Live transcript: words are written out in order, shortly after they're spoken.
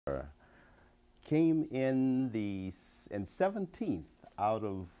came in 17th out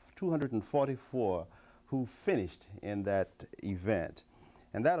of 244 who finished in that event.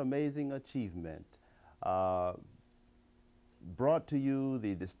 And that amazing achievement brought to you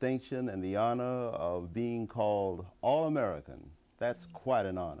the distinction and the honor of being called All-American. That's quite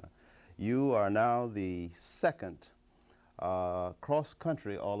an honor. You are now the second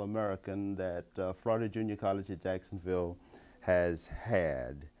cross-country All-American that Florida Junior College at Jacksonville has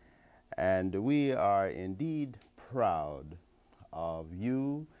had. And we are indeed proud of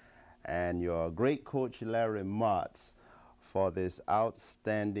you and your great coach Larry Monts for this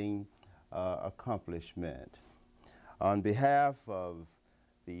outstanding accomplishment. On behalf of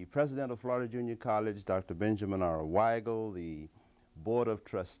the President of Florida Junior College, Dr. Benjamin R. Weigel, the Board of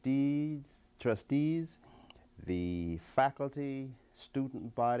Trustees, the faculty,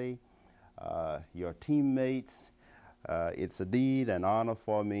 student body, your teammates, it's indeed an honor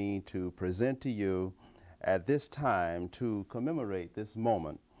for me to present to you at this time to commemorate this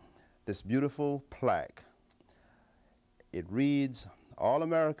moment, this beautiful plaque. It reads,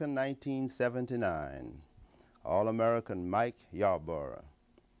 All-American 1979, All-American Mike Yarbrough,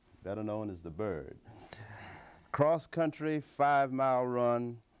 better known as the Bird. Cross-country 5-mile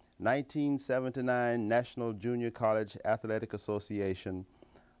run, 1979 National Junior College Athletic Association,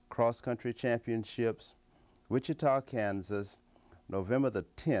 cross-country championships, Wichita, Kansas, November the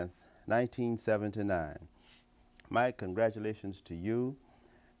 10th, 1979. Mike, congratulations to you.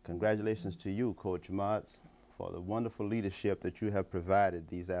 Congratulations to you, Coach Monts, for the wonderful leadership that you have provided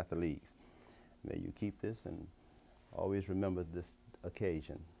these athletes. May you keep this and always remember this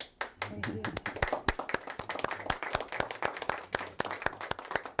occasion. Thank you.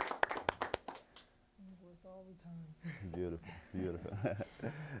 Worth all the time. Beautiful, beautiful.